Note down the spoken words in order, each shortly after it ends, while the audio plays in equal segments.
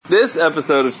This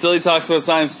episode of Silly Talks About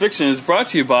Science Fiction is brought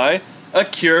to you by A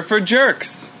Cure for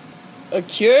Jerks. A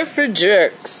Cure for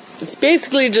Jerks. It's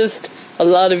basically just a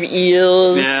lot of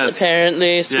eels,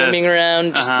 apparently, swimming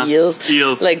around, just eels.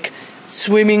 Eels. Like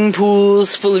swimming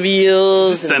pools full of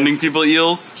eels. Just sending people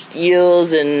eels? Just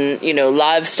eels and,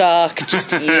 livestock,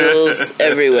 just eels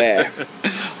everywhere.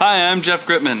 Hi, I'm Jeff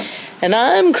Gritman. And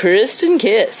I'm Kristen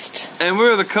Kist. And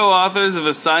we're the co-authors of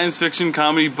a science fiction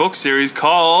comedy book series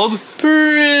called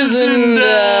Prison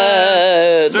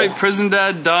Dad. That's right,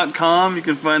 prisondad.com. You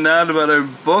can find out about our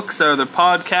books, our other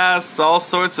podcasts, all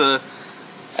sorts of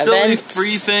silly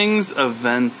free things,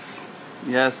 events.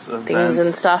 Yes, events. Things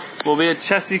and stuff. We'll be at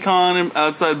ChessieCon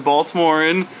outside Baltimore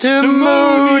in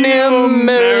Timonium,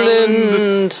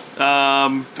 Maryland.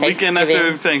 Weekend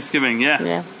after Thanksgiving,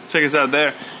 yeah. Check us out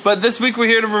there. But this week we're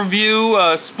here to review,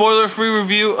 spoiler-free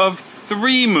review of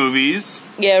 3 movies.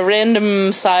 Yeah, random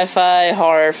sci-fi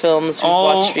horror films we've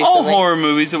watched recently. All horror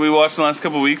movies that we watched in the last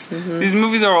couple of weeks. Mm-hmm. These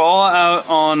movies are all out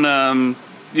on,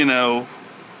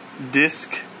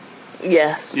 disc.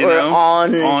 Yes,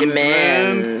 on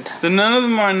demand. None of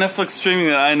them are on Netflix streaming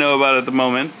that I know about at the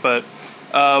moment, but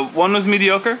one was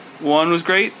mediocre, one was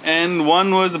great, and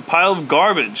one was a pile of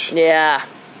garbage. Yeah,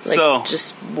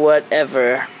 just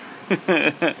whatever.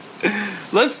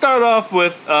 Let's start off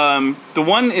with the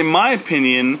one, in my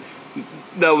opinion,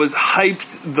 that was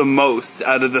hyped the most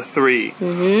out of the 3.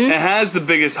 Mm-hmm. It has the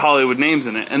biggest Hollywood names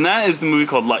in it, and that is the movie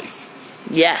called Life.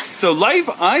 Yes. So Life,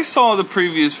 I saw the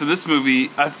previews for this movie.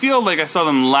 I feel like I saw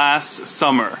them last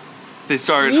summer. They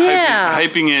started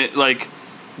hyping it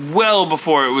well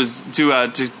before it was due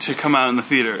out to come out in the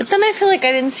theaters. But then I feel like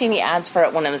I didn't see any ads for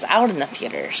it when it was out in the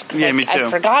theaters. Yeah, me too. I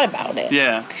forgot about it.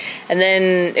 Yeah. And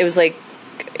then it was like,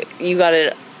 you got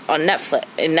it on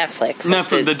Netflix.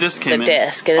 The disc came in. The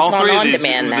disc. And it's on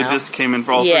demand now. The disc came in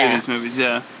for all 3 of these movies,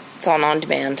 yeah. It's on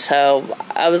demand, so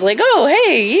I was like, oh,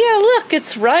 hey, look,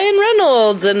 it's Ryan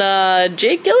Reynolds and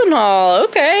Jake Gyllenhaal,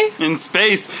 okay. In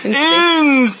space.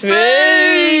 In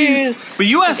space! But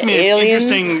you asked me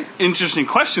an interesting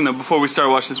question, though, before we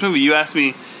started watching this movie. You asked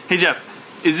me, hey, Jeff,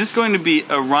 is this going to be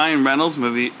a Ryan Reynolds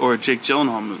movie or a Jake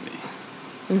Gyllenhaal movie?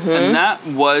 Mm-hmm. And that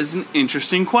was an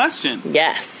interesting question.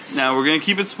 Yes. Now, we're going to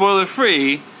keep it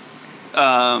spoiler-free.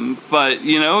 But,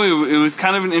 it was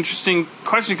kind of an interesting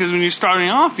question because when you're starting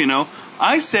off,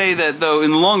 I say that, though,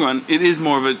 in the long run, it is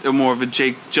more of a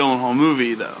Jake Gyllenhaal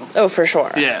movie, though. Oh, for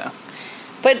sure. Yeah.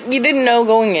 But you didn't know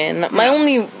going in. My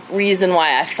only reason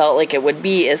why I felt like it would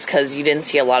be is because you didn't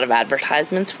see a lot of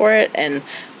advertisements for it, and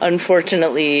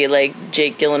unfortunately,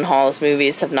 Jake Gyllenhaal's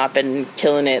movies have not been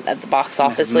killing it at the box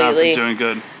office lately. Not been doing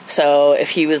good. So if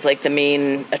he was the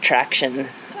main attraction,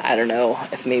 I don't know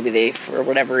if maybe they, for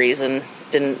whatever reason,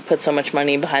 didn't put so much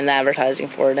money behind the advertising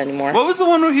for it anymore. What was the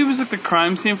one where he was the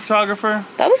crime scene photographer?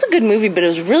 That was a good movie, but it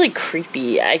was really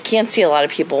creepy. I can't see a lot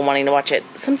of people wanting to watch it.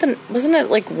 Wasn't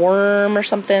it Worm or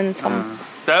something?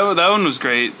 That one was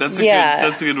great. That's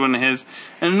a good one of his.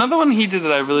 And another one he did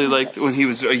that I really liked when he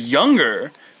was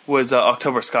younger was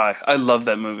October Sky. I love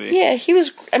that movie. Yeah, he's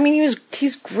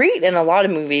great in a lot of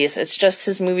movies. It's just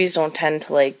his movies don't tend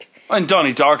to And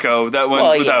Donnie Darko, that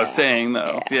went without saying,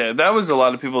 though. Yeah, that was a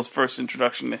lot of people's first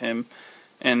introduction to him,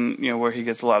 and where he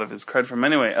gets a lot of his cred from.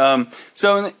 Anyway,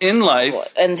 so in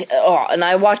Life, and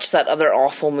I watched that other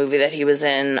awful movie that he was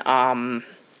in. I'm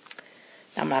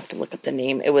gonna have to look up the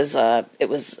name. It was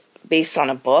based on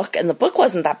a book, and the book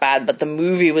wasn't that bad, but the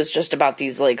movie was just about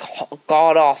these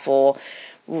god awful,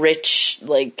 rich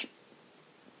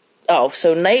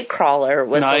so Nightcrawler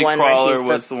was the one where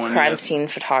he's the crime scene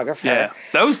photographer. Yeah,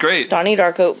 that was great. Donnie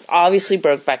Darko, obviously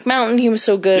Brokeback Mountain, he was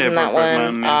so good in that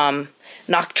one.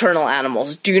 Nocturnal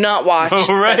Animals. Do not watch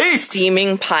that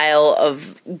steaming pile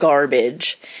of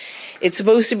garbage. It's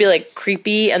supposed to be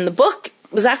creepy, and the book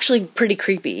was actually pretty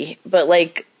creepy, but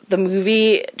the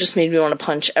movie just made me want to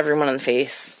punch everyone in the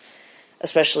face,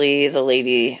 especially the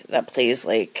lady that plays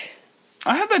I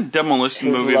had that Demolition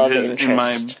movie of his in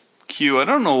my queue. I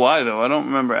don't know why, though. I don't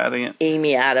remember adding it.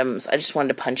 Amy Adams. I just wanted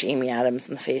to punch Amy Adams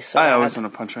in the face. I always want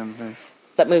to punch her in the face.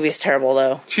 That movie's terrible,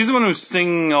 though. She's the one who's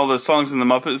singing all the songs in the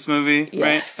Muppets movie,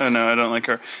 yes. Right? Oh, no, I don't like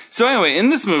her. So anyway, in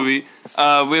this movie,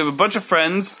 we have a bunch of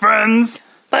friends,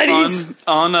 buddies,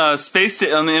 on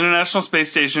the International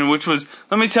Space Station, which was,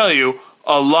 let me tell you,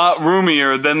 a lot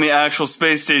roomier than the actual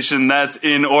space station that's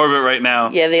in orbit right now.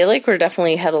 Yeah, they were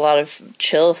definitely had a lot of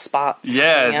chill spots.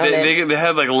 Yeah, they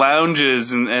had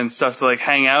lounges and stuff to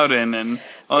hang out in, and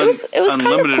it was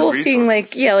kind of cool seeing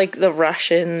the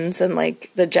Russians and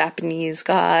the Japanese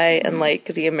guy and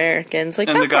the Americans. And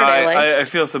the guy, I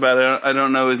feel so bad. I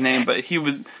don't know his name, but he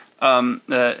was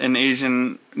an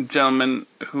Asian gentleman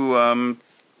who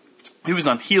He was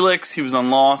on Helix. He was on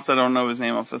Lost. I don't know his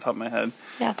name off the top of my head.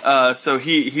 Yeah. So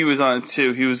he was on it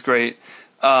too. He was great.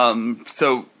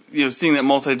 So seeing that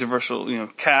multi-diversial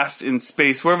cast in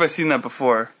space. Where have I seen that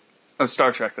before? Oh,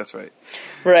 Star Trek. That's right.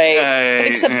 Right.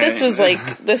 Except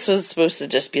this was supposed to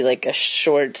just be like a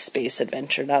short space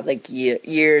adventure, not like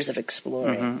years of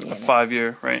exploring. A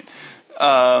 5-year, right?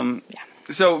 Yeah.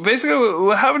 So basically,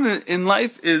 what happened in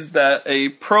life is that a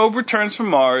probe returns from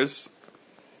Mars.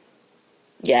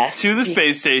 Yes. To the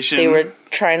space station. They were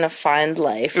trying to find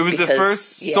life. It was the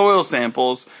first soil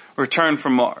samples returned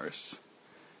from Mars.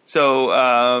 So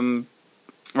Ryan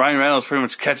Reynolds pretty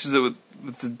much catches it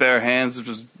with his bare hands, which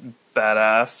was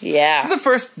badass. Yeah. This is the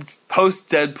first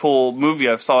post-Deadpool movie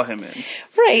I saw him in.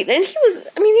 Right, and he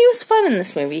was fun in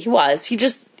this movie. He was. He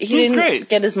didn't great.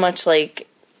 Get as much,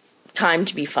 time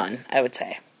to be fun, I would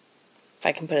say. If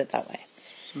I can put it that way.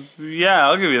 Yeah,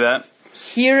 I'll give you that.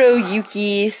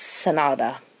 Hiroyuki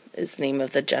Sanada is the name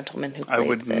of the gentleman who played I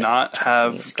would not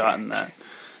have gotten that.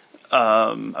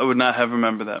 I would not have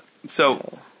remembered that.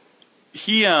 So,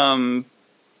 he, and,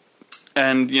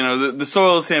 the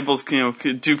soil samples,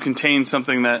 do contain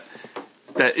something that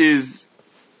is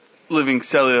living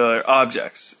cellular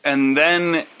objects. And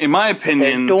then, in my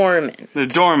opinion... They're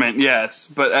dormant, yes.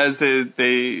 But as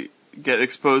they get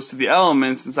exposed to the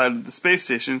elements inside of the space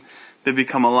station, they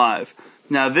become alive.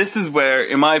 Now, this is where,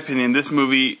 in my opinion, this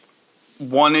movie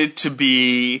wanted to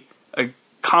be a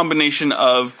combination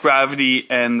of Gravity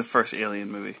and the first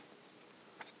Alien movie.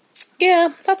 Yeah,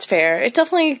 that's fair. It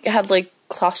definitely had,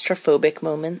 claustrophobic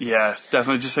moments. Yes,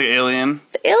 definitely, just like Alien.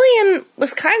 The Alien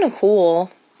was kind of cool.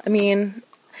 I mean,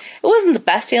 it wasn't the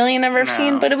best Alien I've ever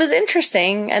seen, but it was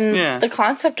interesting, and the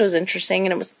concept was interesting,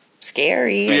 and it was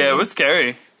scary. Yeah, it was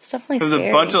scary. It's definitely scary. There was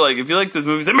a bunch of, if you like this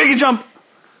movie, they make you jump!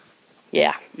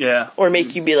 Yeah. Yeah. Or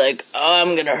make you be like, oh,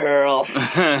 I'm gonna hurl.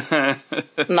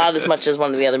 Not as much as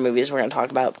one of the other movies we're gonna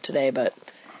talk about today, but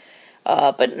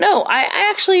no, I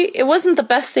actually, it wasn't the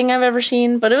best thing I've ever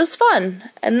seen, but it was fun.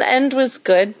 And the end was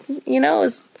good. It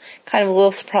was kind of a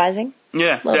little surprising.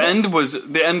 Yeah, the end was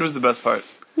the best part.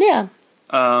 Yeah.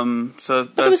 So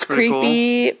that's but it was pretty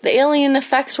creepy. Cool. The alien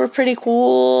effects were pretty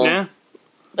cool. Yeah.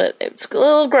 But it's a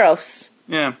little gross.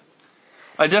 Yeah.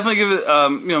 I definitely give it,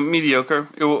 mediocre.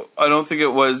 I don't think it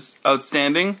was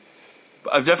outstanding.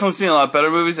 I've definitely seen a lot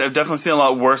better movies. I've definitely seen a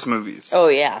lot worse movies. Oh,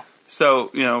 yeah. So,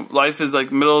 life is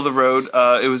middle of the road.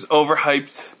 It was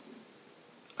overhyped.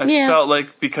 I felt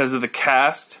like because of the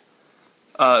cast.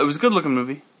 It was a good looking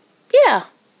movie. Yeah.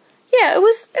 Yeah, it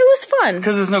was fun.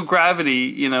 Because there's no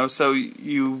gravity, so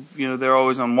they're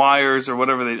always on wires or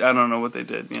whatever I don't know what they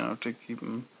did, to keep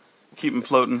them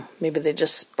floating. Maybe they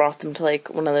just brought them to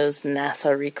one of those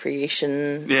NASA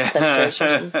recreation centers or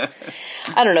something.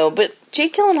 I don't know, but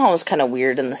Jake Gyllenhaal was kind of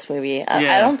weird in this movie.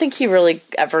 I don't think he really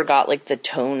ever got the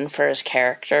tone for his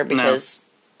character because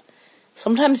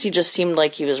sometimes he just seemed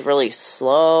like he was really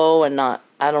slow and not,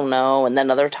 I don't know, and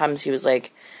then other times he was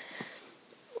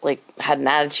had an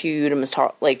attitude and was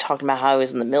talking about how he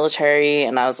was in the military,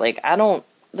 and I was like,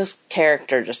 this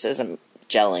character just isn't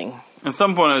gelling. At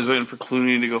some point, I was waiting for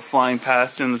Clooney to go flying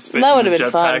past in the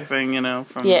jetpack thing,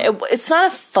 it's not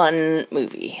a fun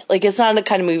movie. It's not the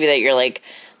kind of movie that you're like,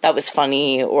 that was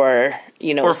funny or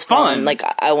was fun. I want to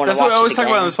watch it. That's what I always talk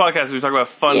about on this podcast. We talk about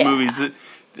fun movies.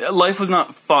 Life was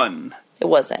not fun. It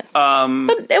wasn't.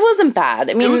 But it wasn't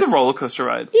bad. I mean, it was a roller coaster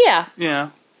ride. Yeah.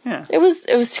 Yeah. Yeah. It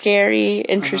was scary,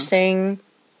 interesting.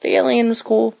 The alien was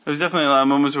cool. There was definitely a lot of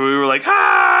moments where we were like,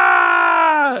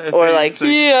 ah! Or I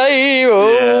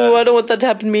don't want that to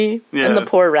happen to me. Yeah. And the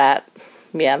poor rat.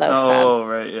 Yeah, that was sad. Oh,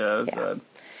 right, yeah, that was sad.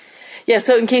 Yeah,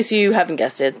 so in case you haven't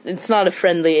guessed it, it's not a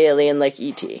friendly alien like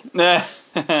E.T.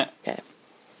 Okay.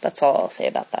 That's all I'll say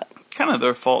about that. Kind of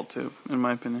their fault, too, in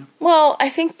my opinion. Well, I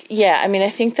think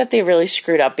that they really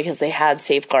screwed up because they had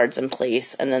safeguards in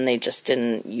place and then they just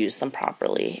didn't use them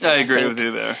properly. I agree with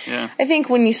you there, yeah. I think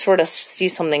when you sort of see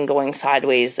something going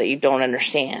sideways that you don't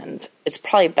understand, it's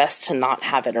probably best to not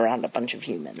have it around a bunch of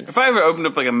humans. If I ever opened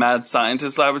up a mad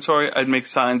scientist laboratory, I'd make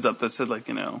signs up that said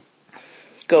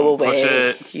go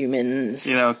away, humans.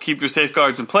 Keep your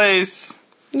safeguards in place.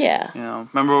 Yeah.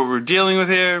 Remember what we're dealing with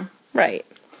here. Right.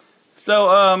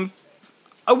 So,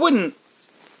 I wouldn't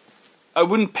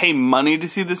pay money to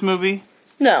see this movie.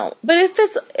 No, but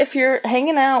if you're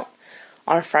hanging out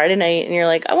on a Friday night and you're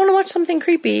like, I want to watch something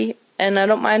creepy and I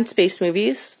don't mind space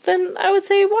movies, then I would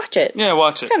say watch it. Yeah,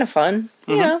 watch it. It's kind of fun,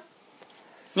 Yeah.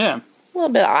 A little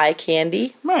bit of eye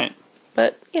candy. Right.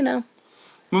 But,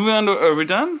 Moving on to, are we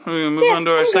done? Are we going to move on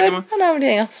to our second movie? I don't have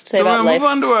anything else to say about life. We're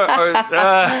going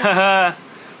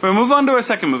to move on to our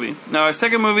second movie. Now, our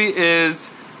second movie is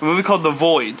a movie called The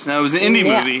Void. Now, it was an indie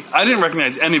movie. I didn't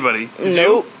recognize anybody. Did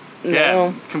you? No.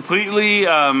 Yeah, completely,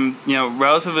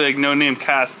 relatively like no-name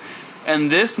cast.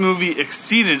 And this movie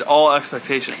exceeded all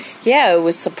expectations. Yeah, it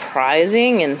was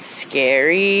surprising and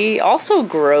scary. Also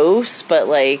gross, but,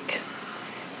 like,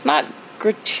 not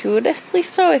gratuitously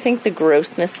so. I think the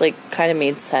grossness, like, kind of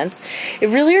made sense. It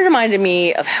really reminded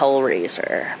me of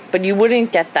Hellraiser. But you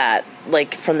wouldn't get that,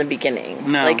 like, from the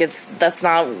beginning. No. Like, that's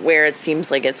not where it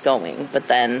seems like it's going. But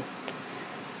then...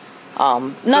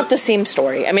 not the same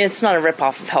story. I mean, it's not a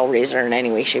ripoff of Hellraiser in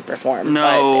any way, shape, or form.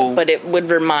 No, but it would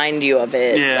remind you of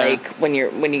it. Yeah. Like when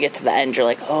you get to the end, you're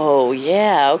like, oh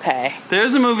yeah, okay.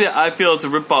 There's a movie that I feel it's a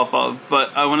ripoff of,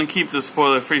 but I want to keep this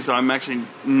spoiler free, so I'm actually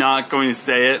not going to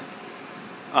say it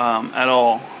at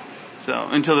all. So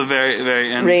until the very,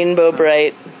 very end. Rainbow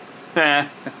Bright. No,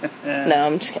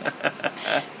 I'm just kidding.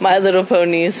 My Little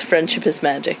Pony's Friendship is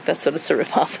Magic. That's what it's a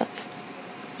ripoff of.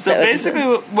 So basically,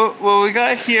 what we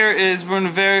got here is we're in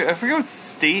a very, I forget what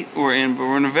state we're in, but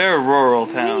we're in a very rural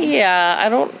town. Yeah, I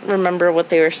don't remember what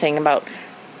they were saying about,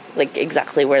 like,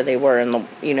 exactly where they were in the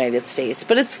United States.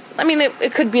 But it's, I mean,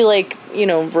 it could be, like,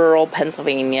 rural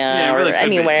Pennsylvania or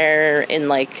anywhere in,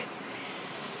 like,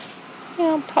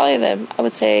 probably I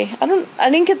would say, I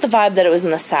didn't get the vibe that it was in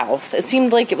the South. It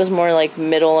seemed like it was more, like,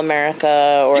 middle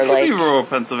America or, it could like... be rural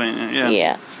Pennsylvania,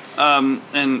 yeah. Yeah.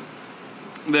 And...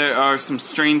 there are some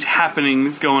strange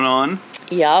happenings going on.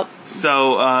 Yep.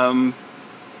 So, I'm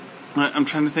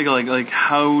trying to think of like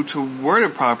how to word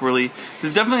it properly.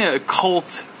 There's definitely a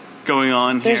cult going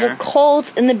on here. There's a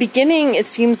cult. In the beginning, it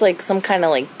seems like some kind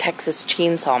of like Texas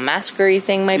Chainsaw Massacre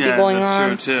thing might be going on. Yeah,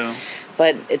 that's true too.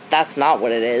 But that's not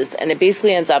what it is. And it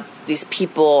basically ends up these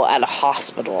people at a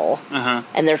hospital.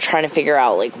 And they're trying to figure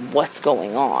out, like, what's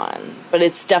going on. But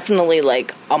it's definitely,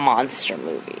 like, a monster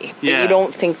movie. But you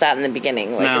don't think that in the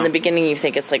beginning. Like, in the beginning, you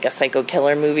think it's, like, a psycho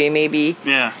killer movie, maybe.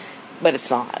 Yeah. But it's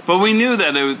not. But we knew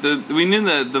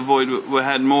that The Void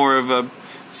had more of a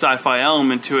sci-fi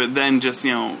element to it than just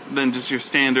your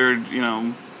standard,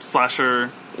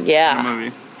 slasher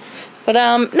movie. But,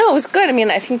 no, it was good. I mean,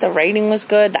 I think the writing was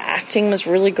good. The acting was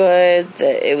really good.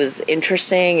 It was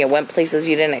interesting. It went places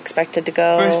you didn't expect it to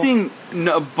go. For seeing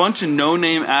a bunch of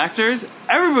no-name actors,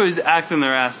 everybody's acting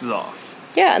their asses off.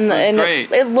 Yeah, and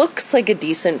it looks like a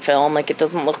decent film. Like, it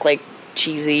doesn't look, like,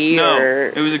 cheesy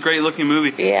it was a great-looking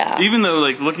movie. Yeah. Even though,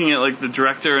 like, looking at, like, the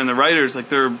director and the writers, like,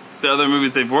 the other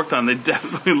movies they've worked on, they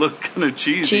definitely look kind of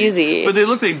cheesy. But they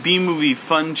look like B-movie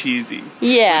fun cheesy.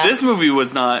 Yeah. But this movie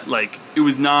was not, like, it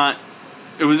was,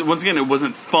 once again, it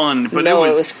wasn't fun, but it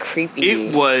was creepy.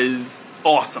 It was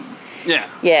awesome. Yeah.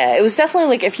 Yeah, it was definitely,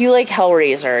 like, if you like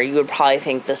Hellraiser, you would probably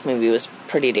think this movie was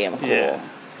pretty damn cool.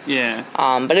 Yeah.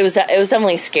 But it was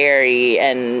definitely scary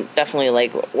and definitely,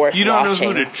 like, worth watching. You don't know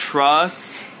who to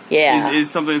trust. Yeah. Is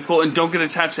something that's cool. And don't get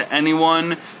attached to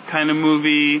anyone kind of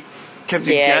movie. Kept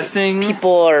you guessing.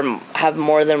 People have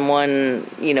more than one,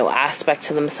 aspect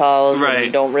to themselves. Right. And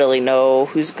you don't really know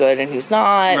who's good and who's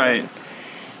not. Right.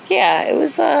 Yeah, it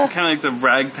was kind of like the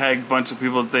ragtag bunch of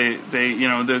people. They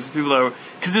there's people that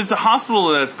because it's a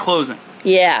hospital that's closing.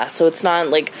 Yeah, so it's not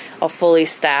like a fully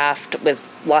staffed with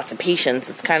lots of patients.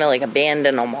 It's kind of like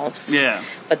abandoned almost. Yeah.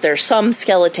 But there's some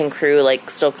skeleton crew like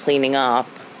still cleaning up.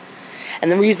 And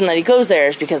the reason that he goes there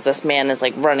is because this man is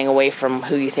like running away from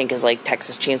who you think is like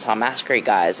Texas Chainsaw Massacre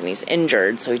guys, and he's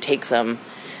injured, so he takes him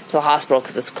to the hospital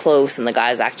because it's close, and the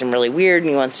guy's acting really weird, and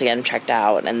he wants to get him checked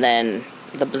out, and then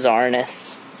the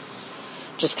bizarreness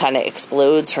just kind of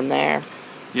explodes from there.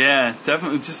 Yeah,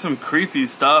 definitely. It's just some creepy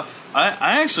stuff.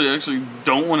 I actually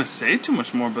don't want to say too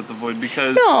much more about The Void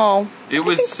because it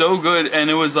was so good, and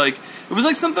it was like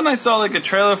something I saw like a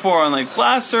trailer for on like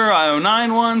Blaster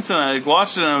IO9 once, and I like,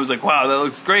 watched it and I was like, wow, that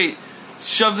looks great.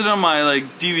 Shoved it on my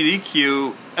like DVD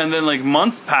queue, and then like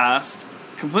months passed,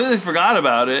 completely forgot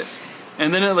about it.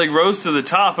 And then it like rose to the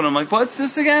top, and I'm like, "What's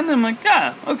this again?" And I'm like,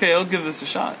 "Yeah, okay, I'll give this a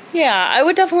shot." Yeah, I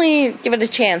would definitely give it a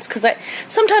chance because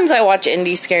sometimes I watch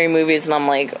indie scary movies, and I'm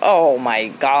like, "Oh my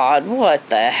god, what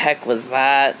the heck was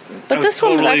that?" But this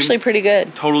one was actually pretty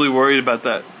good. Totally worried about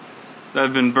that.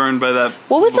 I've been burned by that.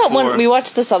 What was that one? We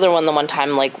watched this other one the one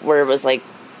time, like where it was like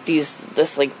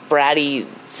this like bratty,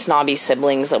 snobby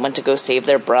siblings that went to go save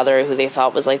their brother, who they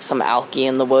thought was like some alkie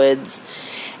in the woods.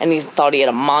 And he thought he had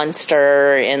a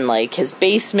monster in, like, his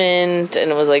basement, and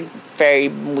it was, like, very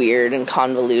weird and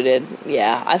convoluted.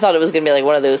 Yeah, I thought it was going to be, like,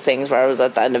 one of those things where I was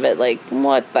at the end of it, like,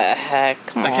 what the heck?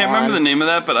 Come on. I can't remember the name of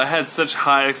that, but I had such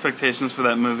high expectations for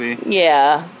that movie.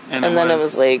 Yeah, and then it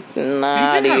was like,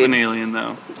 nah, he did have an alien,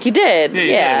 though. He did,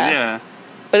 yeah.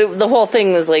 But the whole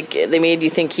thing was, like, they made you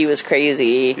think he was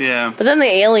crazy. Yeah. But then the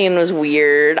alien was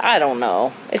weird. I don't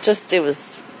know. It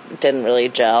was didn't really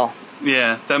gel.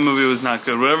 Yeah, that movie was not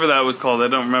good. Whatever that was called, I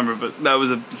don't remember, but that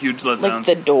was a huge letdown. Like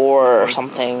The Door or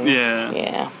something. Yeah.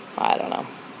 Yeah, I don't know.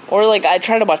 Or, like, I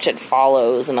tried to watch It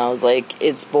Follows, and I was like,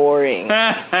 it's boring.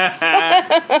 There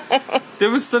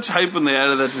was such hype when they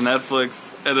added that to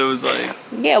Netflix, and it was like...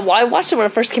 Yeah, well, I watched it when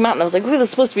it first came out, and I was like, ooh, this is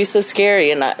supposed to be so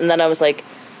scary. And then I was like,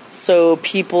 so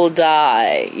people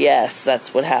die. Yes,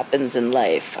 that's what happens in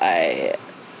life.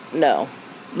 No.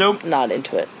 Nope. Not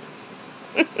into it.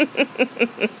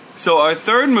 So our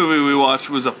third movie we watched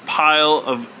was a pile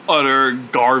of utter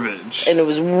garbage. And it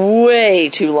was way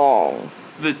too long.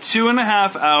 The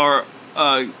 2.5 hour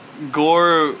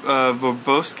Gore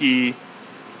Verbowski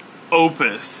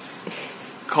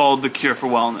opus called The Cure for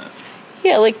Wellness.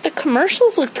 Yeah, like, the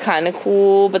commercials looked kind of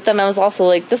cool, but then I was also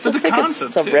like, this looks like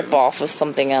it's a rip-off of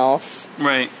something else.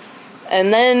 Right.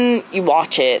 And then you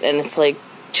watch it, and it's like,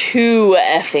 too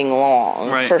effing long,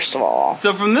 right. First of all.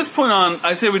 So from this point on,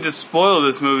 I say we just spoil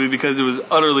this movie because it was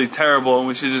utterly terrible, and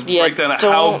we should just break down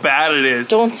how bad it is.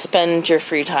 Don't spend your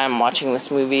free time watching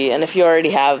this movie, and if you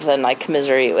already have, then I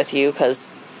commiserate with you, because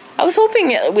I was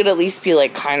hoping it would at least be,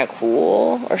 like, kind of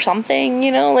cool or something,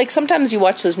 you know? Like, sometimes you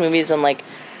watch those movies and, like,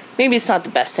 maybe it's not the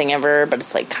best thing ever, but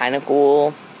it's, like, kind of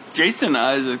cool. Jason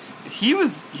Isaacs, he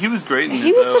was great in it.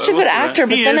 He was such a good actor,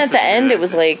 but then at the end it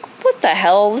was like, what the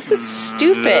hell? This is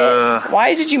stupid.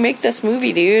 Why did you make this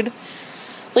movie, dude?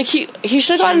 Like, he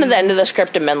should have gotten to the end of the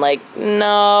script and been like,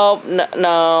 no,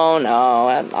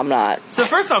 I'm not. So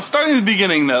first off, starting at the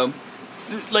beginning, though,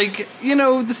 like, you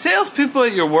know, the salespeople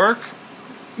at your work,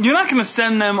 you're not going to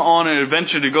send them on an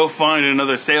adventure to go find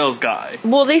another sales guy.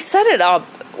 Well, they set it up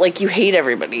like you hate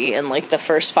everybody in, like, the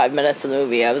first 5 minutes of the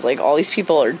movie. I was like, all these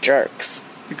people are jerks.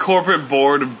 The corporate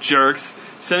board of jerks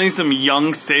sending some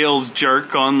young sales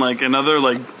jerk on, like, another,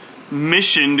 like,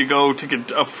 mission to go take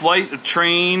a flight, a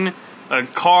train, a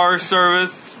car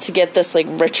service. To get this, like,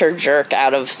 richer jerk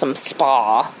out of some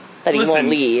spa that he won't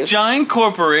leave. Giant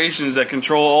corporations that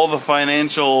control all the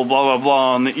financial blah, blah,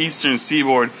 blah on the eastern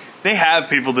seaboard, they have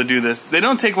people to do this. They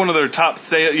don't take one of their top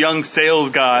young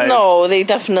sales guys. No, they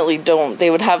definitely don't.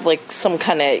 They would have, like, some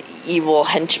kind of evil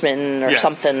henchman or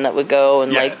something that would go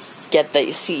and, like, get the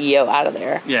CEO out of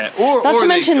there. Yeah. Not to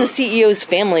mention the CEO's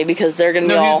family, because they're going to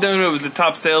be all... No, it was the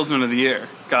top salesman of the year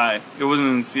guy. It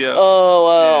wasn't the CEO.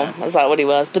 Oh, yeah. Is that what he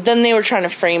was? But then they were trying to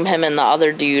frame him and the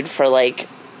other dude for, like,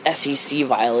 SEC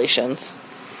violations.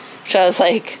 Which I was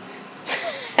like...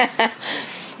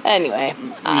 Anyway,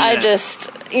 I just,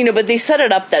 you know, but they set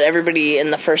it up that everybody in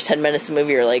the first 10 minutes of the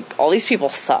movie are like, all these people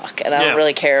suck, and I don't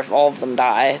really care if all of them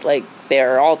die. Like,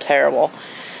 they're all terrible.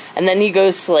 And then he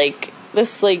goes to, like,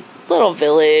 this, like, little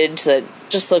village that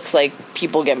just looks like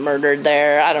people get murdered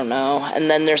there. I don't know. And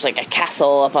then there's, like, a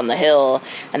castle up on the hill,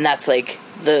 and that's, like,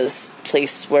 the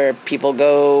place where people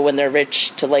go when they're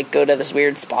rich to, like, go to this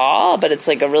weird spa, but it's,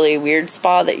 like, a really weird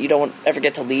spa that you don't ever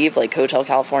get to leave, like Hotel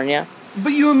California.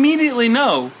 But you immediately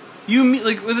know.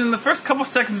 Like, within the first couple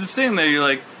seconds of sitting there, you're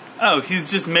like, oh,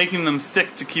 he's just making them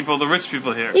sick to keep all the rich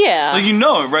people here. Yeah. Like, you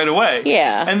know it right away.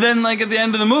 Yeah. And then, like, at the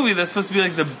end of the movie, that's supposed to be,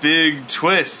 like, the big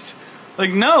twist.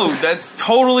 Like, no, that's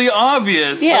totally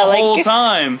obvious the whole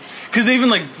time. Because they even,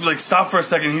 like, stop for a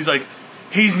second, he's like,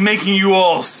 he's making you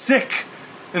all sick.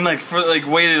 And, like, for, like,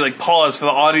 way to, like, pause for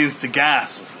the audience to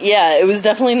gasp. Yeah, it was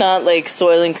definitely not, like,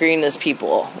 Soylent Green as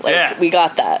people. Like, we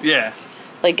got that. Yeah.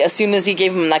 Like, as soon as he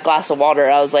gave him that glass of water,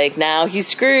 I was like, now he's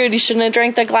screwed. He shouldn't have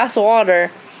drank that glass of water.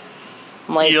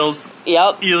 I'm like, eels.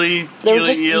 Yep. There were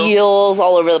just eels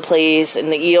all over the place,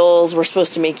 and the eels were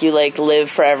supposed to make you, like, live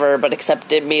forever, but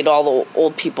except it made all the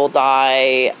old people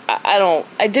die.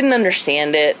 I didn't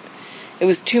understand it. It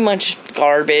was too much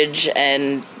garbage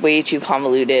and way too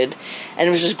convoluted, and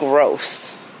it was just gross.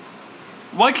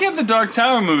 Why can't the Dark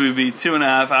Tower movie be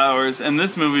 2.5 hours, and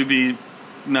this movie be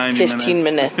 15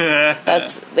 minutes.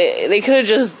 They could have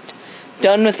just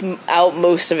done without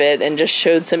most of it and just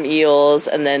showed some eels,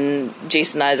 and then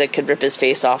Jason Isaac could rip his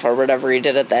face off or whatever he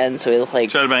did at the end, so he looked like...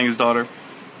 Try to bang his daughter.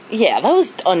 Yeah, that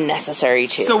was unnecessary,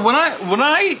 too. So what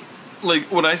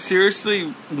I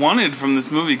seriously wanted from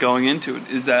this movie going into it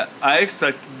is that I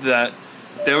expected that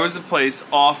there was a place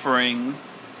offering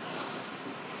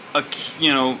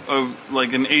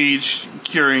like an age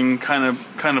curing kind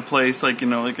of place, like, you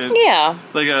know, like a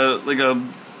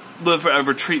live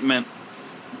forever treatment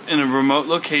in a remote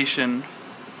location.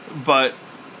 But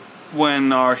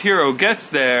when our hero gets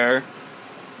there,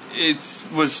 it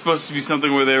was supposed to be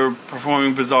something where they were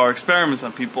performing bizarre experiments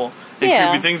on people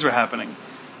and creepy things were happening.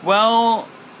 Well,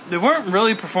 they weren't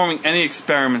really performing any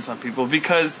experiments on people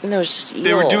because it was just eels.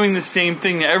 They were doing the same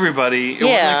thing to everybody. It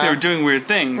wasn't like they were doing weird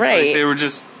things. Right. Like,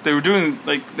 they were doing,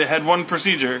 like, they had one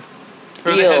procedure.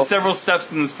 Or they had several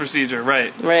steps in this procedure,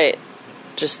 right. Right.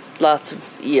 Just lots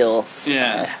of eels.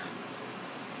 Yeah.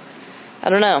 I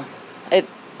don't know.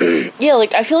 Yeah,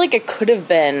 like, I feel like it could have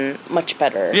been much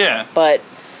better. Yeah. But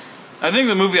I think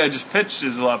the movie I just pitched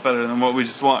is a lot better than what we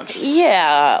just watched.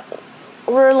 Yeah.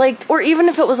 Or even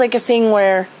if it was like a thing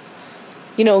where,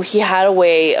 you know, he had a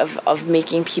way of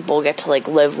making people get to, like,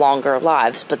 live longer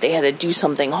lives, but they had to do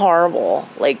something horrible,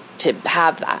 like, to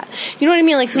have that. You know what I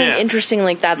mean? Like, something interesting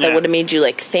like that would have made you,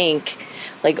 like, think,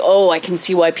 like, oh, I can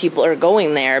see why people are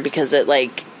going there, because it,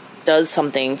 like, does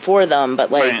something for them,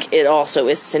 but, like, it also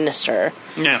is sinister.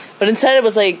 Yeah. But instead it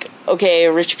was like, okay,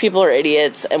 rich people are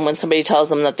idiots, and when somebody tells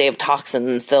them that they have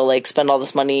toxins, they'll, like, spend all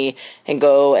this money and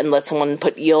go and let someone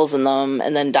put eels in them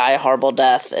and then die a horrible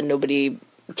death, and nobody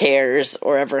cares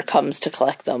or ever comes to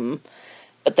collect them.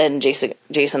 But then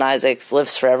Jason Isaacs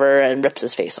lives forever and rips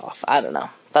his face off. I don't know.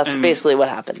 That's basically what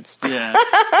happens. Yeah.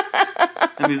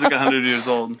 And he's like 100 years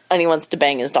old. And he wants to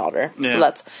bang his daughter. Yeah. So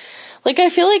that's... Like, I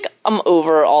feel like I'm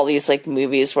over all these, like,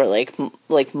 movies where, like,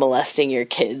 molesting your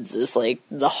kids is, like,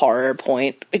 the horror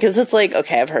point. Because it's like,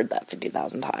 okay, I've heard that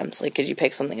 50,000 times. Like, could you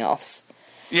pick something else?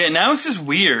 Yeah, now it's just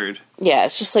weird. Yeah,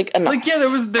 it's just, like, enough. Like, yeah, there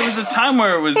was a time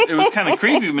where it was kind of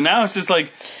creepy, but now it's just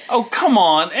like, oh, come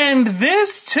on, and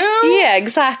this, too? Yeah,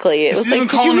 exactly. It was like,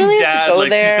 did you really have to go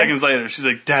there? 2 seconds later, she's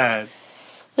like, Dad.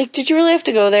 Like, did you really have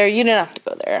to go there? You didn't have to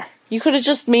go there. You could have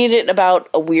just made it about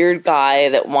a weird guy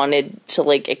that wanted to,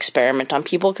 like, experiment on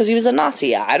people because he was a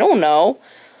Nazi. I don't know.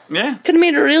 Yeah. Could have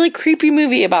made a really creepy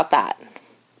movie about that.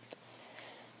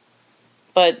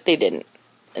 But they didn't.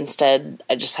 Instead,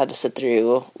 I just had to sit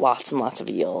through lots and lots of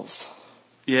eels.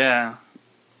 Yeah.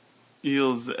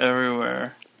 Eels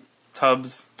everywhere.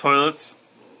 Tubs. Toilets.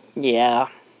 Yeah.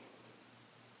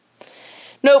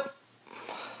 Nope.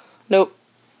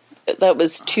 That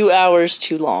was 2 hours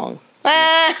too long.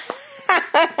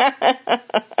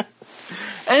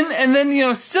 And then, you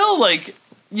know, still, like,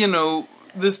 you know,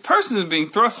 this person is being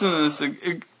thrust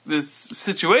into this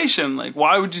situation. Like,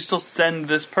 why would you still send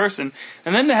this person?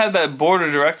 And then to have that board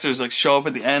of directors, like, show up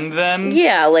at the end then?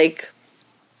 Yeah, like,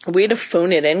 way to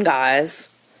phone it in, guys.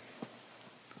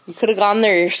 You could have gone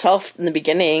there yourself in the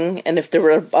beginning, and if there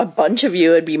were a bunch of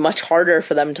you, it'd be much harder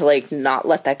for them to, like, not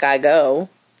let that guy go.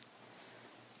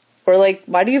 Or, like,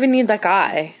 why do you even need that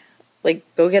guy? Like,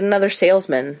 go get another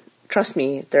salesman. Trust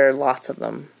me, there are lots of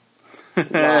them.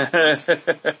 Lots.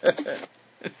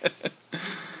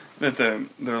 That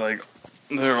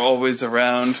they're always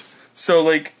around. So,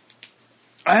 like,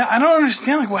 I don't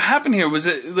understand, like, what happened here. Was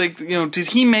it, like, you know, did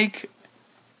he make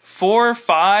 4 or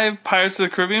 5 Pirates of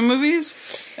the Caribbean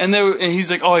movies? And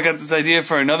he's like, oh, I got this idea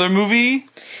for another movie?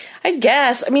 I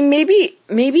guess. I mean, maybe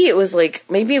it was like,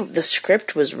 maybe the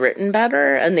script was written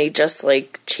better and they just,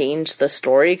 like, changed the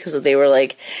story because they were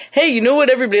like, hey, you know what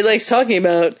everybody likes talking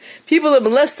about? People that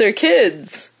molest their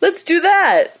kids. Let's do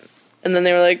that. And then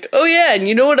they were like, oh yeah, and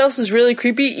you know what else is really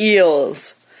creepy?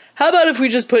 Eels. How about if we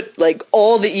just put, like,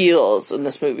 all the eels in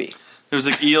this movie? There's,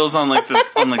 like, eels on, like,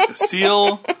 the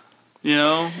seal, you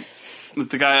know, that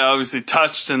the guy obviously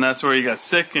touched and that's where he got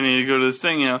sick and he go to this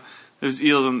thing, you know. There's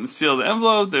eels on the seal of the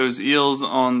envelope. There was eels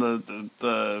on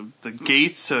the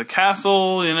gates to the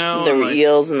castle, you know. There were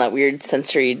eels in that weird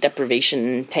sensory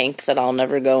deprivation tank that I'll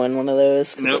never go in one of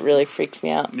those because it really freaks me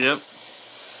out. Yep.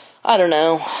 I don't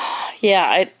know.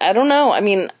 Yeah, I don't know. I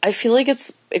mean, I feel like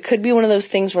it could be one of those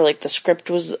things where, like, the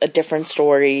script was a different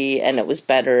story and it was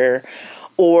better,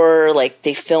 or, like,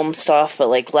 they filmed stuff but,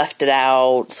 like, left it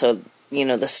out, so, you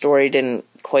know, the story didn't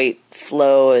quite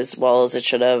flow as well as it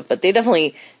should have, but they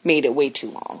definitely made it way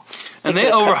too long. And they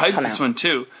overhyped this one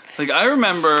too. Like, I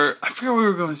remember, I forget what we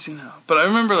were going to see now, but I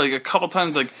remember, like, a couple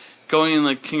times, like, going in,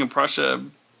 like, King of Prussia,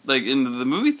 like, into the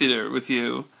movie theater with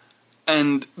you,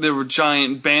 and there were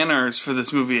giant banners for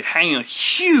this movie hanging, like,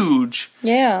 huge.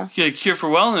 Yeah. Like, Cure for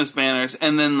Wellness banners,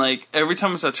 and then, like, every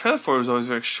time I saw a trailer for it, it was always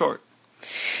very short.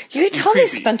 You could tell they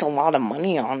spent a lot of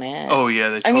money on it. Oh yeah,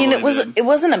 they totally did. It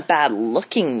wasn't a bad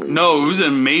looking movie. No, it was an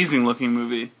amazing looking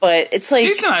movie. But it's like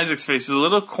Jason Isaacs' face is a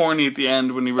little corny at the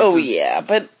end when he ripped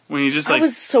but when he just I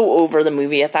was so over the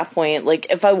movie at that point. Like,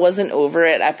 if I wasn't over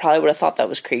it, I probably would have thought that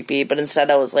was creepy, but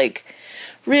instead I was like,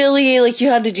 really? Like, you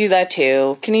had to do that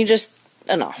too? Can you just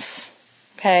enough.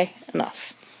 Okay?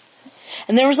 Enough.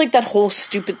 And there was, like, that whole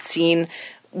stupid scene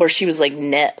where she was like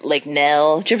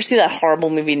Nell. Did you ever see that horrible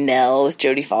movie Nell with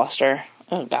Jodie Foster?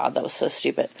 Oh god, that was so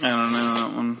stupid. I don't know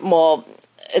that one. Well,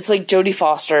 it's like Jodie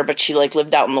Foster, but she, like,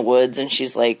 lived out in the woods and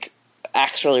she's, like,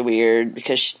 acts really weird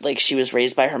because she was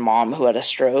raised by her mom who had a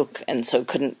stroke and so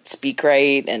couldn't speak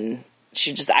right, and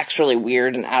she just acts really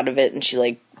weird and out of it, and she,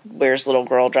 like, wears little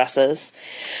girl dresses.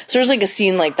 So there's like a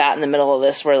scene like that in the middle of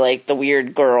this where like the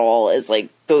weird girl is like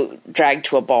dragged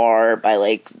to a bar by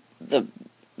like the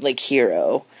like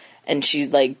hero, and she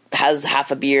like has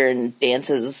half a beer and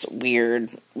dances weird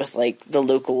with like the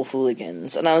local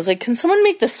hooligans. And I was like, can someone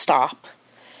make this stop?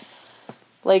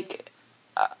 Like,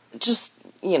 just,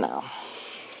 you know.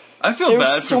 I feel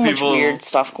bad for people. There's so much weird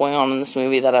stuff going on in this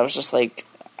movie that I was just like,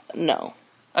 no.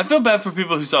 I feel bad for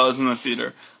people who saw this in the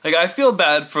theater. Like, I feel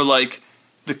bad for, like,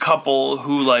 the couple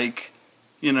who, like,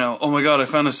 you know, oh my god, I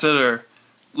found a sitter.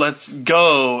 Let's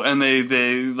go. And they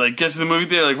like, get to the movie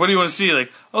theater, like, what do you want to see?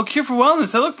 Like, oh, Cure for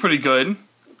Wellness, that looked pretty good.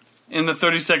 In the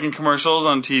 30-second commercials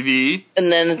on TV.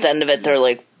 And then at the end of it, they're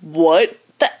like, what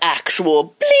the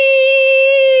actual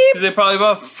bleep? Because they probably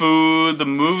bought food, the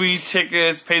movie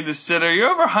tickets, paid the sitter. You're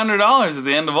over $100 at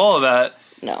the end of all of that.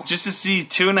 No. Just to see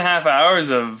 2.5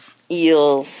 hours of...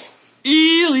 eels.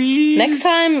 Eelies! Next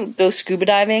time, go scuba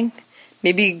diving.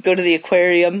 Maybe go to the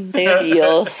aquarium. They have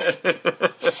eels.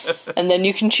 And then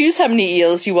you can choose how many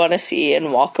eels you want to see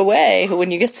and walk away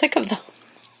when you get sick of them.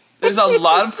 There's a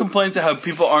lot of complaints of how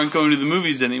people aren't going to the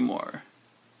movies anymore.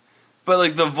 But,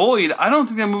 like, The Void, I don't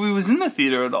think that movie was in the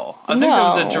theater at all. I think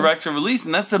that was a direct release,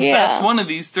 and that's the best one of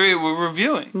these three we're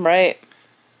reviewing. Right.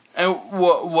 And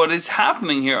what is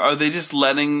happening here? Are they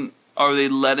letting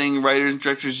writers and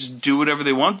directors just do whatever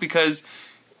they want? Because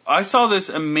I saw this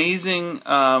amazing...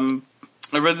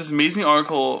 I read this amazing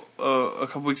article a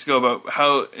couple weeks ago about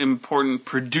how important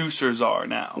producers are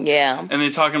now. Yeah. And they're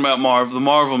talking about the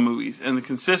Marvel movies, and the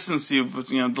consistency of,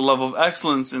 you know, the level of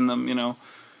excellence in them, you know,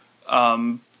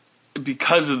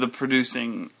 because of the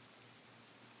producing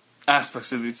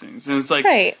aspects of these things. And it's like,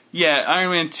 yeah,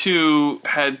 Iron Man 2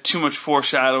 had too much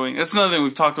foreshadowing. That's another thing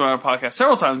we've talked about on our podcast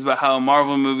several times, about how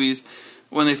Marvel movies,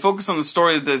 when they focus on the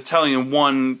story that they're telling in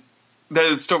one...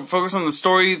 focus on the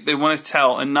story they want to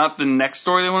tell and not the next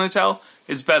story they want to tell,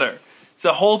 it's better. It's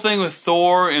the whole thing with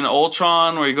Thor in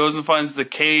Ultron where he goes and finds the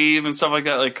cave and stuff like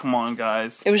that. Like, come on,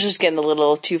 guys. It was just getting a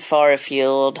little too far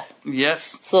afield.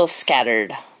 Yes. It's a little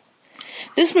scattered.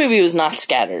 This movie was not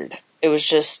scattered. It was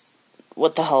just,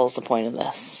 what the hell is the point of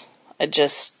this?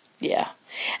 Yeah.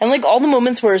 And, like, all the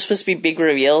moments where it was supposed to be big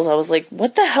reveals, I was like,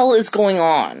 what the hell is going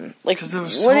on? Like, what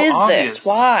is obvious. this?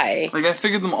 Why? Like, I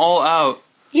figured them all out.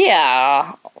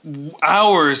 Yeah.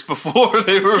 Hours before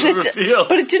they were revealed.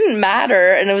 But it didn't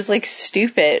matter, and it was, like,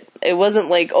 stupid. It wasn't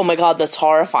like, oh my god, that's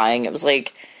horrifying. It was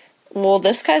like, well,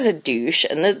 this guy's a douche,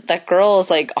 and that girl is,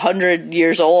 like, 100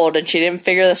 years old, and she didn't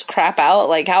figure this crap out.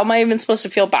 Like, how am I even supposed to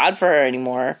feel bad for her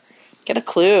anymore? Get a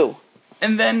clue.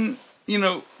 And then, you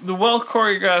know, the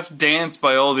well-choreographed dance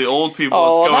by all the old people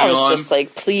that's going on. Oh, that was just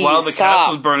like, please, while the stop.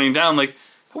 castle's burning down. Like,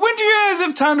 when do you guys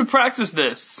have time to practice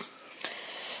this?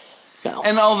 No.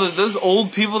 And all those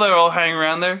old people that are all hanging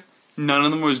around there, none of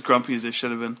them were as grumpy as they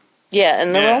should have been. Yeah,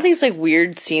 and there were all these, like,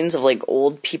 weird scenes of, like,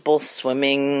 old people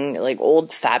swimming, like,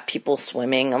 old fat people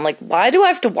swimming. I'm like, why do I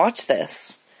have to watch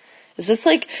this? Is this,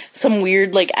 like, some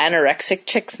weird, like, anorexic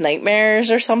chick's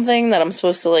nightmares or something that I'm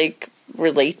supposed to, like,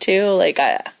 relate to? Like,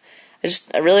 I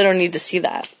really don't need to see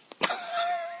that.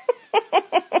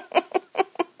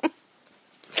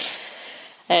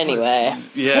 Anyway.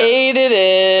 Yeah. Hated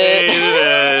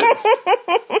it.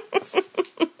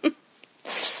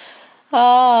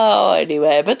 Oh,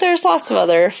 anyway. But there's lots of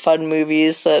other fun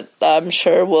movies that I'm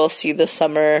sure we'll see this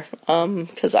summer.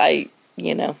 Because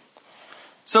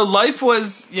So Life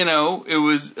was, it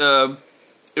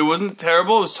wasn't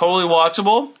terrible. It was totally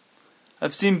watchable.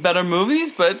 I've seen better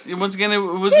movies, but once again, it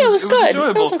was good.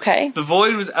 enjoyable. It was okay. The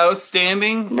Void was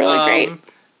outstanding. Really great.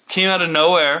 Came out of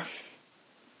nowhere.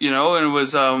 And it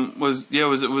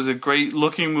was a great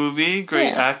looking movie,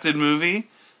 great acted movie,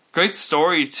 great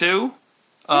story too.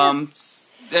 And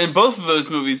both of those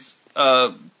movies,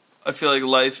 I feel like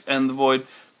Life and The Void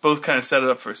both kind of set it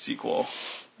up for a sequel.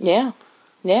 Yeah.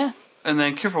 Yeah. And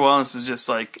then Cure for Wellness was just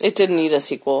like... It didn't need a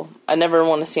sequel. I never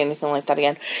want to see anything like that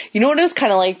again. You know what it was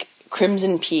kind of like?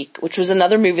 Crimson Peak, which was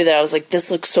another movie that I was like,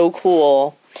 this looks so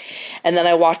cool. And then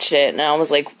I watched it, and I was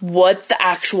like, what the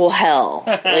actual hell?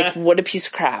 Like, what a piece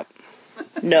of crap.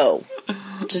 No.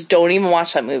 Just don't even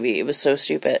watch that movie. It was so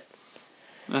stupid.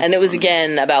 And it was,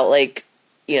 again, about, like,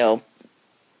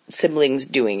 siblings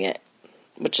doing it.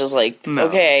 Which is like,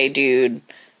 okay, dude.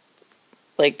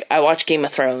 Like, I watch Game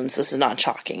of Thrones. This is not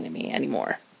shocking to me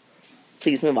anymore.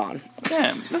 Please move on.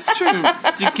 Yeah, that's true.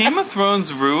 Did Game of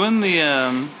Thrones ruin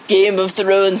the... Game of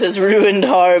Thrones has ruined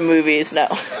horror movies. No.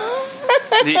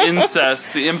 The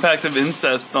incest, the impact of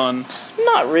incest on...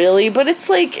 Not really, but it's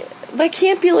like, that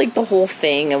can't be like the whole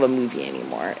thing of a movie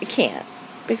anymore. It can't.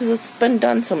 Because it's been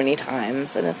done so many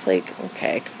times, and it's like,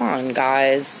 okay, come on,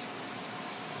 guys.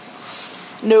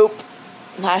 Nope.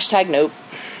 Hashtag nope.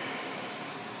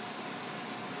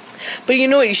 But you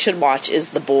know what you should watch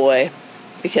is The Boy.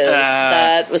 Because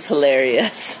that was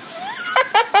hilarious.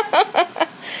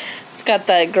 It's got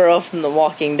that girl from The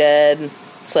Walking Dead.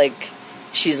 It's like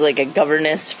she's like a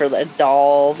governess for a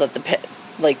doll that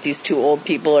these two old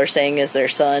people are saying is their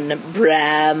son,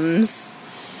 Brahms.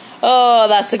 Oh,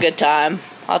 that's a good time.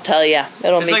 I'll tell you.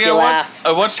 It'll make you laugh.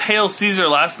 I watched Hail Caesar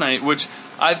last night, which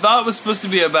I thought was supposed to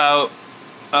be about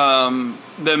them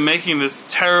making this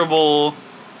terrible,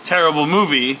 terrible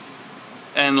movie,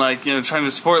 and trying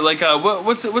to support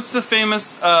what's the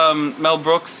famous Mel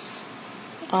Brooks?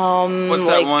 What's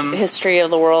that one? History of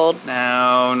the World.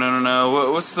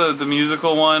 No. What's the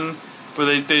musical one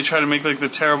where they try to make the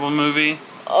terrible movie?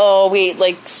 Oh wait,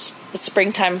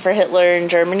 Springtime for Hitler in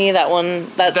Germany. That one.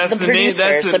 That's the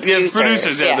producers. The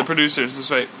producers. The producers.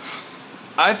 That's right.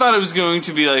 I thought it was going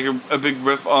to be a big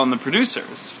riff on the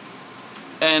producers,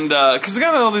 and because they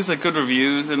got all these good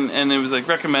reviews, and it was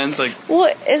recommends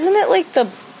Well, isn't it the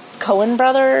Coen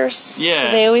brothers? Yeah,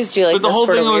 so they always do But the whole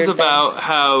thing was things. about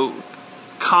how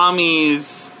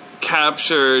commies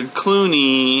captured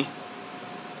Clooney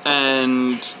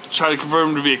and tried to convert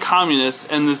him to be a communist,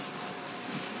 and this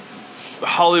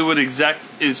Hollywood exec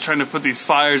is trying to put these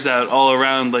fires out all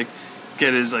around,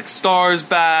 get his stars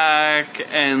back,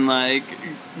 and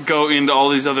go into all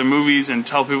these other movies and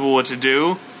tell people what to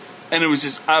do, and it was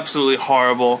just absolutely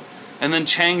horrible. And then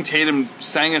Channing Tatum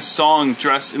sang a song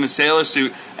dressed in a sailor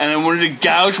suit, and I wanted to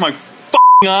gouge my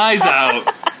f***ing eyes out.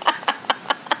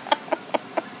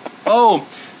 Oh,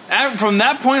 from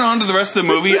that point on to the rest of the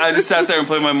movie, I just sat there and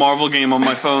played my Marvel game on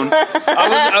my phone.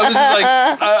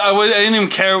 I didn't even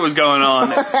care what was going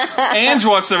on. Ange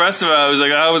watched the rest of it. I was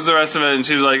like, how was the rest of it? And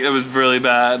she was like, it was really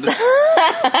bad.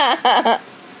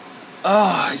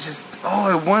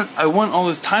 I want all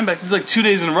this time back. This is 2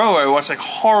 days in a row where I watched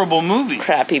horrible movies.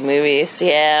 Crappy movies,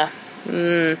 yeah.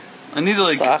 I need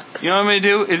to Sucks. You know what I'm going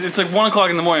to do? It's 1 o'clock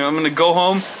in the morning. I'm going to go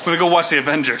home. I'm going to go watch the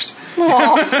Avengers.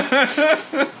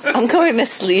 I'm going to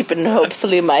sleep, and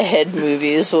hopefully my head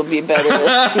movies will be better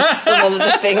than some of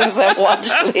the things I've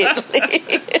watched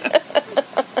lately.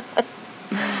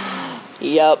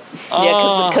 Yep.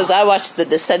 Yeah, because I watched The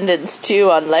Descendants 2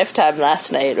 on Lifetime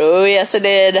last night. Oh, yes, I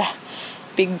did.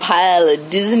 Big pile of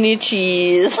Disney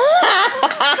cheese.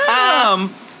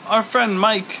 Our friend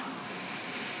Mike,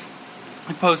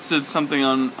 he posted something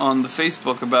on the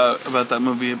Facebook about that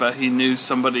movie, about he knew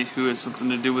somebody who had something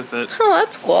to do with it. Oh,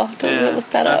 that's cool. Don't look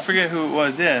that up. I forget who it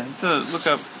was. Yeah, to look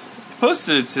up. He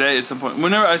posted it today at some point.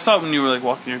 Whenever I saw it when you were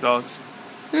walking your dogs.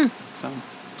 So.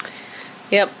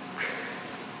 Yep.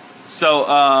 So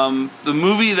the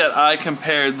movie that I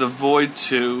compared The Void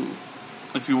to,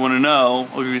 if you want to know,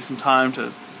 I'll give you some time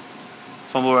to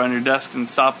fumble around your desk and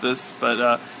stop this,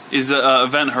 but is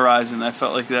Event Horizon. I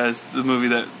felt like that is the movie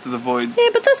that The Void... Yeah,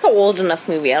 but that's an old enough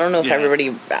movie. I don't know if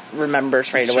everybody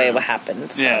remembers right away what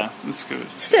happened. So. Yeah, that's good.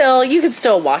 Still, you could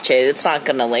still watch it. It's not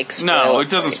going to, spoil No, it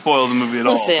doesn't spoil the movie at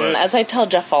all. Listen, as I tell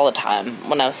Jeff all the time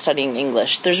when I was studying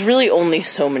English, there's really only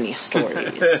so many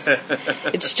stories.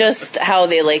 It's just how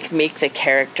they, make the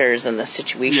characters and the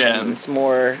situations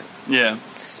more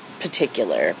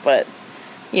particular. But,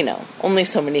 only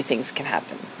so many things can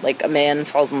happen. A man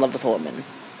falls in love with a woman.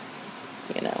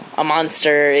 A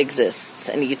monster exists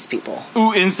and eats people.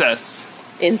 Ooh, incest.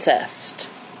 Incest.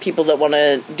 People that want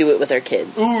to do it with their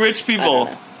kids. Ooh, rich people.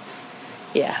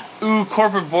 Yeah. Ooh,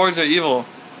 corporate boards are evil.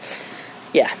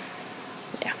 Yeah.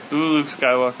 Ooh, Luke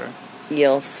Skywalker.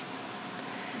 Eels.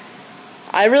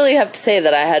 I really have to say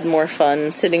that I had more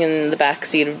fun sitting in the back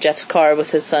seat of Jeff's car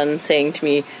with his son saying to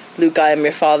me, Luke, I am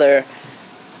your father,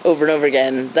 over and over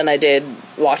again, than I did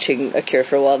watching A Cure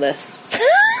for Wellness.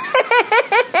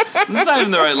 That's not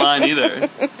even the right line either.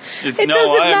 It doesn't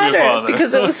matter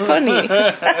because it was funny.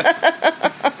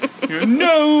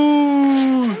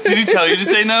 No. Did he tell you to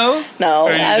say no? No,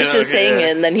 I was just saying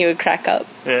it, and then he would crack up.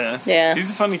 Yeah.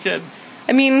 He's a funny kid.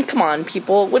 I mean, come on,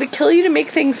 people. Would it kill you to make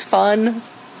things fun?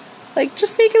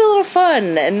 Just make it a little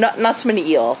fun, and not so many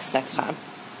eels next time.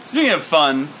 Speaking of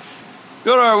fun,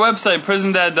 go to our website,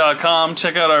 prisondad.com.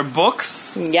 Check out our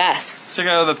books. Yes. Check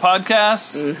out the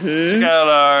podcasts. Mm-hmm. Check out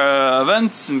our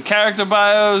events and character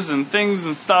bios and things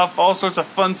and stuff. All sorts of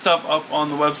fun stuff up on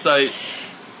the website.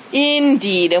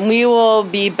 Indeed. And we will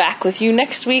be back with you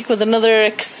next week with another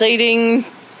exciting...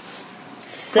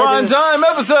 Prime time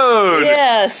episode!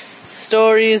 Yes.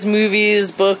 Stories,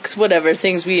 movies, books, whatever.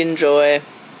 Things we enjoy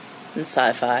in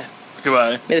sci-fi.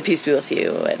 Goodbye. May the peace be with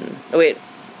you. And... Oh, wait.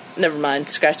 Never mind.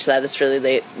 Scratch that. It's really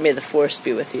late. May the force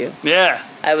be with you. Yeah.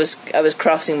 I was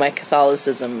crossing my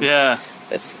Catholicism. Yeah.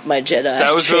 with my Jedi.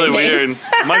 That was training. really weird.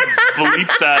 I might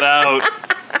bleep that out.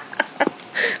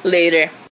 Later.